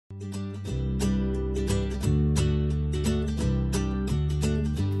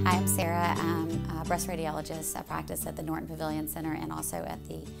Hi, I'm Sarah. I'm a breast radiologist. I practice at the Norton Pavilion Center and also at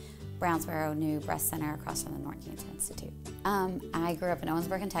the Brownsboro new breast center across from the Norton Cancer Institute. I grew up in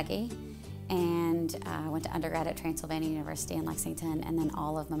Owensboro, Kentucky, and went to undergrad at Transylvania University in Lexington, and then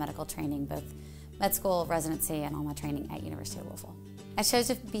all of my medical training, both med school, residency, and all my training at University of Louisville. I chose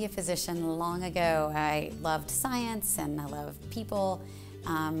to be a physician long ago. I loved science and I loved people,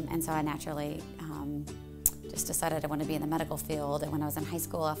 and so I naturally just decided I wanted to be in the medical field. And when I was in high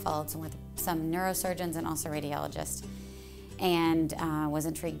school, I followed some neurosurgeons and also radiologists, and was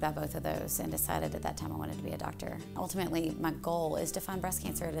intrigued by both of those and decided at that time I wanted to be a doctor. Ultimately, my goal is to find breast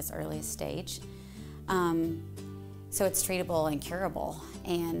cancer at its earliest stage. So it's treatable and curable,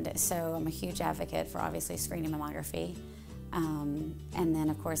 and so I'm a huge advocate for obviously screening mammography. And then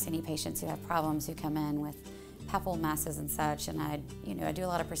of course any patients who have problems who come in with papillary masses and such, and I do a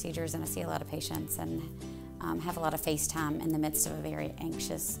lot of procedures and I see a lot of patients and have a lot of face time in the midst of a very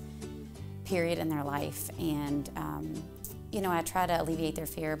anxious period in their life. And I try to alleviate their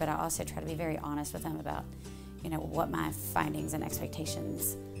fear, but I also try to be very honest with them about what my findings and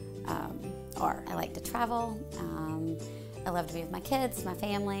expectations are. I like to travel. I love to be with my kids, my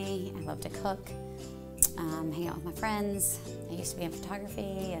family. I love to cook, hang out with my friends. I used to be in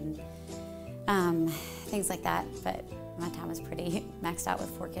photography and things like that, but my time is pretty maxed out with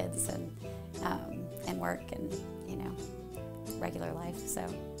 4 kids and work and regular life. So.